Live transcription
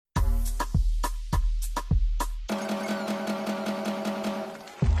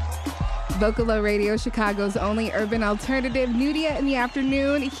Vocalo Radio, Chicago's only urban alternative. Nudia in the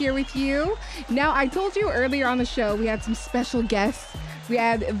afternoon here with you. Now, I told you earlier on the show we had some special guests. We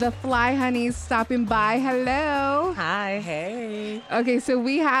had the Fly Honeys stopping by. Hello. Hi. Hey. Okay, so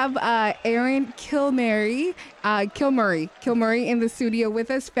we have Aaron Kilmurray in the studio with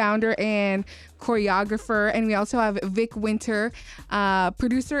us, founder and choreographer. And we also have Vic Winter,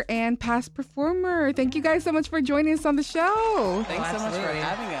 producer and past performer. Thank you guys so much for joining us on the show. Thanks so much for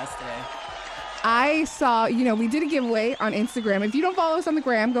having us today. I saw, we did a giveaway on Instagram. If you don't follow us on the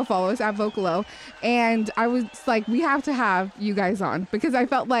gram, go follow us at Vocalo. And I was like, we have to have you guys on because I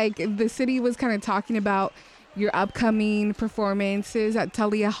felt like the city was kind of talking about your upcoming performances at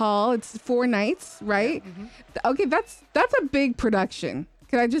Thalia Hall. It's 4 nights, right? Yeah, mm-hmm. Okay, that's a big production.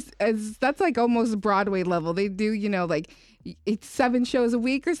 That's like almost Broadway level. They do, like it's 7 shows a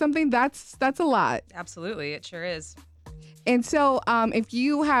week or something. That's a lot. Absolutely, it sure is. And so if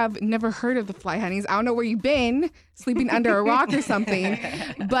you have never heard of the Fly Honeys, I don't know where you've been, sleeping under a rock or something,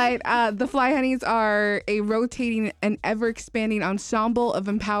 but the Fly Honeys are a rotating and ever-expanding ensemble of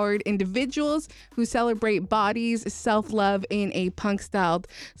empowered individuals who celebrate bodies, self-love in a punk-styled,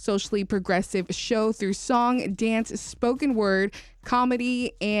 socially progressive show through song, dance, spoken word,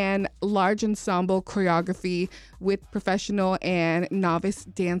 comedy, and large ensemble choreography with professional and novice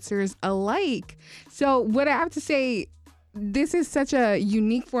dancers alike. So what I have to say, this is such a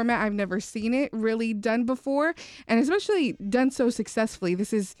unique format. I've never seen it really done before, and especially done so successfully.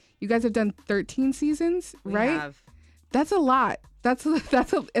 You guys have done 13 seasons, right? We have. That's a lot. That's Who are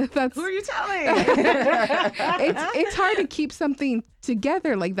you telling? It's hard to keep something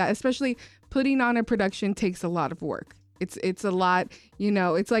together like that, especially putting on a production takes a lot of work. It's a lot,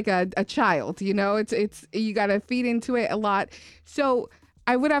 it's like a child, it's you got to feed into it a lot. So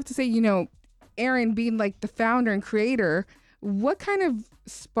I would have to say, Aaron, being like the founder and creator, what kind of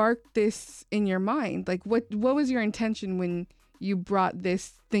sparked this in your mind? Like what was your intention when you brought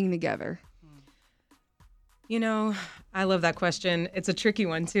this thing together? I love that question. It's a tricky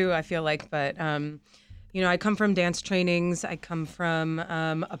one too, I feel like, but I come from dance trainings. I come from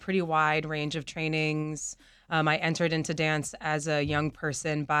a pretty wide range of trainings. I entered into dance as a young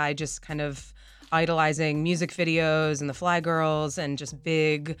person by just kind of idolizing music videos and the Fly Girls and just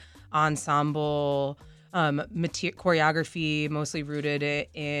big ensemble choreography, mostly rooted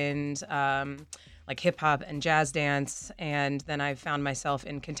in like hip hop and jazz dance. And then I found myself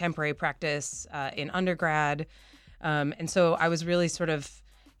in contemporary practice in undergrad. And so I was really sort of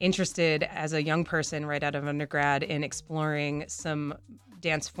interested as a young person right out of undergrad in exploring some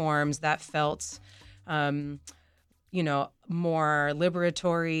dance forms that felt more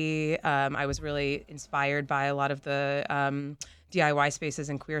liberatory. I was really inspired by a lot of the DIY spaces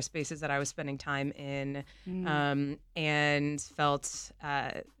and queer spaces that I was spending time in, and felt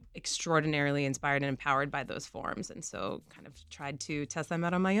extraordinarily inspired and empowered by those forms. And so kind of tried to test them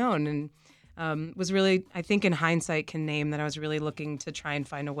out on my own, and was really, I think in hindsight can name that I was really looking to try and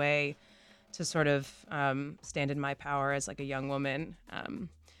find a way to sort of stand in my power as like a young woman,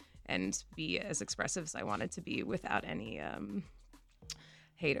 and be as expressive as I wanted to be without any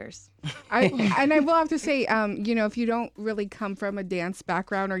haters. I will have to say, if you don't really come from a dance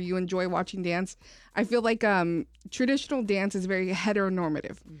background or you enjoy watching dance, I feel like traditional dance is very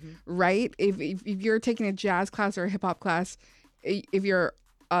heteronormative, right? If you're taking a jazz class or a hip hop class, if you're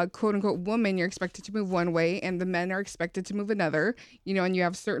a quote unquote woman, you're expected to move one way and the men are expected to move another, and you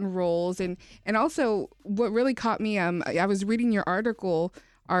have certain roles. And also what really caught me, I was reading your article.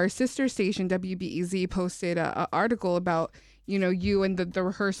 Our sister station, WBEZ, posted an article about, you and the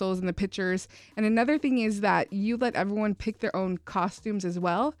rehearsals and the pictures. And another thing is that you let everyone pick their own costumes as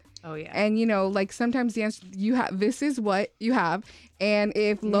well. Oh, yeah. And, like sometimes dance, this is what you have. And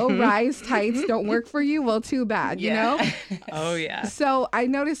if low-rise tights don't work for you, well, too bad, Oh, yeah. So I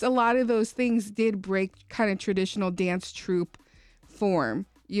noticed a lot of those things did break kind of traditional dance troupe form.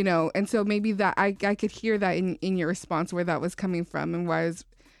 And so maybe that I could hear that in your response where that was coming from and why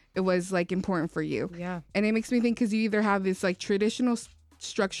it was like important for you. Yeah. And it makes me think because you either have this like traditional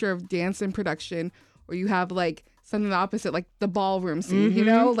structure of dance and production, or you have like something the opposite, like the ballroom scene,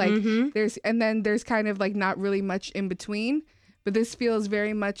 there's kind of like not really much in between, but this feels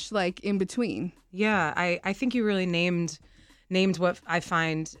very much like in between. Yeah. I think you really named what I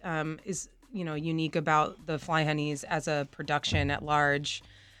find is, unique about the Fly Honeys as a production at large.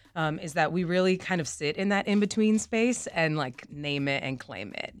 Is that we really kind of sit in that in-between space and like name it and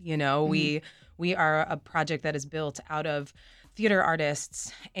claim it. We are a project that is built out of theater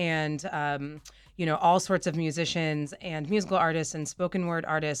artists and all sorts of musicians and musical artists and spoken word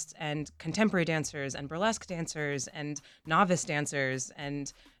artists and contemporary dancers and burlesque dancers and novice dancers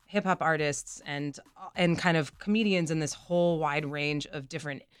and hip hop artists and kind of comedians in this whole wide range of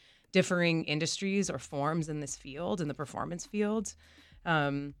differing industries or forms in this field, in the performance field.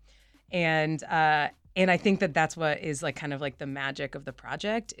 And I think that that's what is like kind of like the magic of the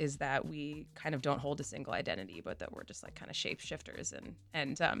project, is that we kind of don't hold a single identity, but that we're just like kind of shapeshifters,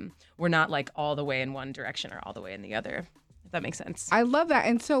 and we're not like all the way in one direction or all the way in the other, if that makes sense. I love that.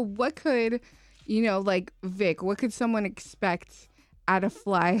 And so what could, like Vic, what could someone expect at a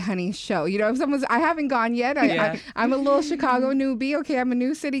Fly Honey show? If someone's, I haven't gone yet. I'm a little Chicago newbie. Okay, I'm a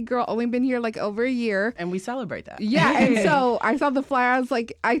new city girl. Only been here like over a year. And we celebrate that. Yeah, and so I saw the flyer. I was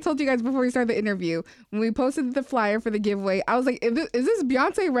like, I told you guys before we started the interview, when we posted the flyer for the giveaway, I was like, is this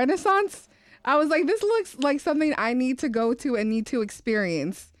Beyonce Renaissance? I was like, this looks like something I need to go to and need to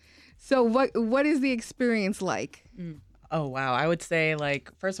experience. So what is the experience like? Oh, wow. I would say, like,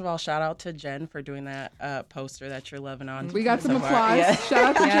 first of all, shout out to Jen for doing that poster that you're loving on. We got some so applause. Yeah. Shout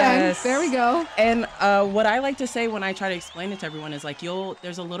out to Jen. There we go. And what I like to say when I try to explain it to everyone is, like,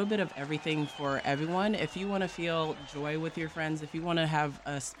 there's a little bit of everything for everyone. If you want to feel joy with your friends, if you want to have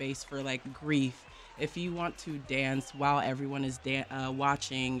a space for, like, grief, if you want to dance while everyone is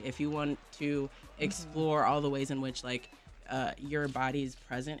watching, if you want to explore all the ways in which, like, your body is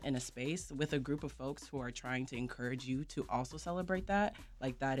present in a space with a group of folks who are trying to encourage you to also celebrate that,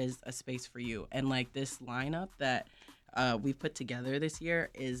 like, that is a space for you. And like this lineup that we've put together this year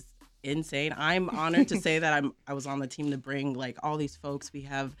is insane. I'm honored to say that I was on the team to bring like all these folks. We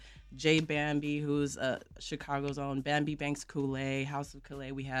have Jay Bambi, who's Chicago's own, Bambi Banks Kool-Aid, House of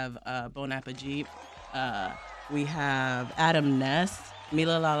Kool-Aid. We have Bon Appetit. We have Adam Ness,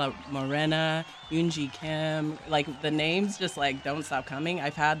 Mila Lala Morena, Yoonji Kim. Like, the names just, like, don't stop coming.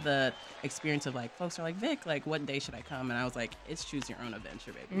 I've had the experience of, like, folks are like, Vic, like, what day should I come? And I was like, it's choose your own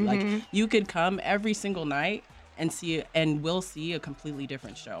adventure, baby. Like, you could come every single night and we'll see a completely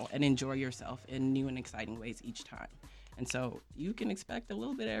different show and enjoy yourself in new and exciting ways each time. And so you can expect a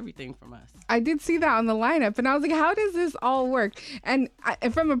little bit of everything from us. I did see that on the lineup, and I was like, how does this all work? And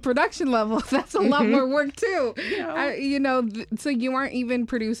from a production level, that's a lot more work, too. So you aren't even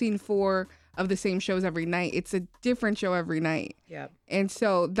producing 4 of the same shows every night. It's a different show every night. Yeah. And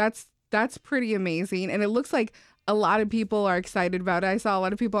so that's pretty amazing. And it looks like a lot of people are excited about it. I saw a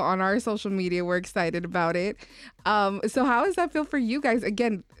lot of people on our social media were excited about it. So how does that feel for you guys?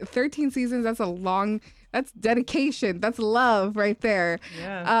 Again, 13 seasons, that's dedication. That's love right there.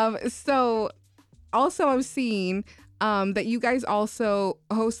 Yeah. So also I was seeing that you guys also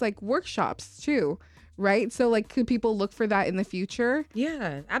host like workshops too, right? So like, could people look for that in the future?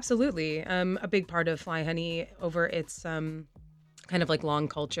 Yeah, absolutely. A big part of Fly Honey over its kind of like long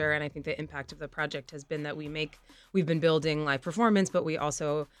culture, and I think the impact of the project has been that we've been building live performance, but we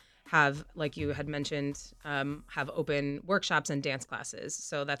also have, like you had mentioned, have open workshops and dance classes.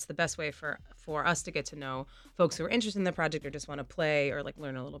 So that's the best way for us to get to know folks who are interested in the project or just want to play or like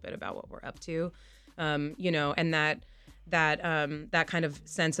learn a little bit about what we're up to, and that kind of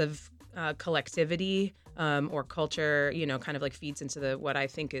sense of collectivity or culture, kind of like feeds into what I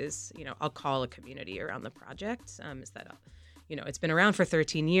think is, I'll call a community around the project. Is that, it's been around for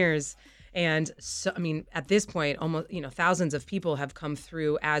 13 years. And so, I mean, at this point, almost, thousands of people have come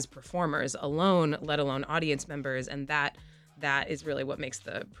through as performers alone, let alone audience members. And that is really what makes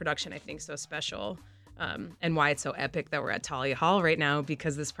the production, I think, so special. And why it's so epic that we're at Thalia Hall right now,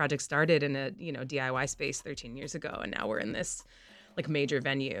 because this project started in a, DIY space 13 years ago. And now we're in this like major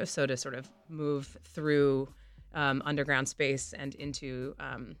venue. So to sort of move through underground space and into,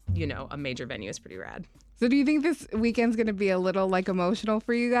 a major venue is pretty rad. So do you think this weekend's going to be a little like emotional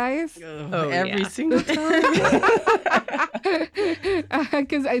for you guys? Every single time.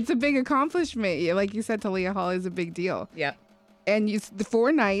 Because it's a big accomplishment. Like you said, Thalia Hall is a big deal. Yep. And the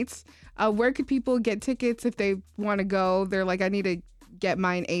 4 nights, where could people get tickets if they want to go? They're like, I need to get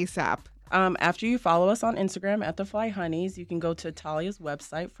mine ASAP. After you follow us on Instagram at The Fly Honeys, you can go to Thalia's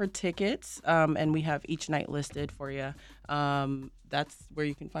website for tickets, and we have each night listed for you. That's where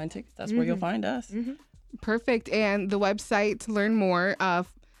you can find tickets. That's where you'll find us. Perfect. And the website to learn more,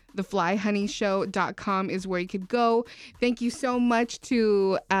 theflyhoneyshow.com is where you could go. Thank you so much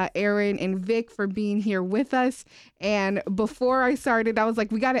to Aaron and Vic for being here with us. And before I started, I was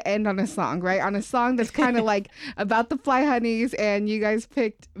like, we got to end on a song, right? On a song that's kind of like about the Fly Honeys, and you guys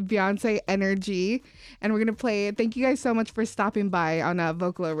picked Beyonce Energy, and we're going to play it. Thank you guys so much for stopping by on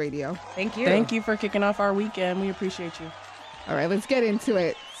Vocalo Radio. Thank you. Thank you for kicking off our weekend. We appreciate you. All right, let's get into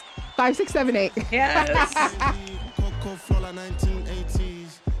it. 5, 6, 7, 8. Yes. Coco Flora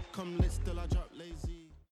 1980s. Come listen.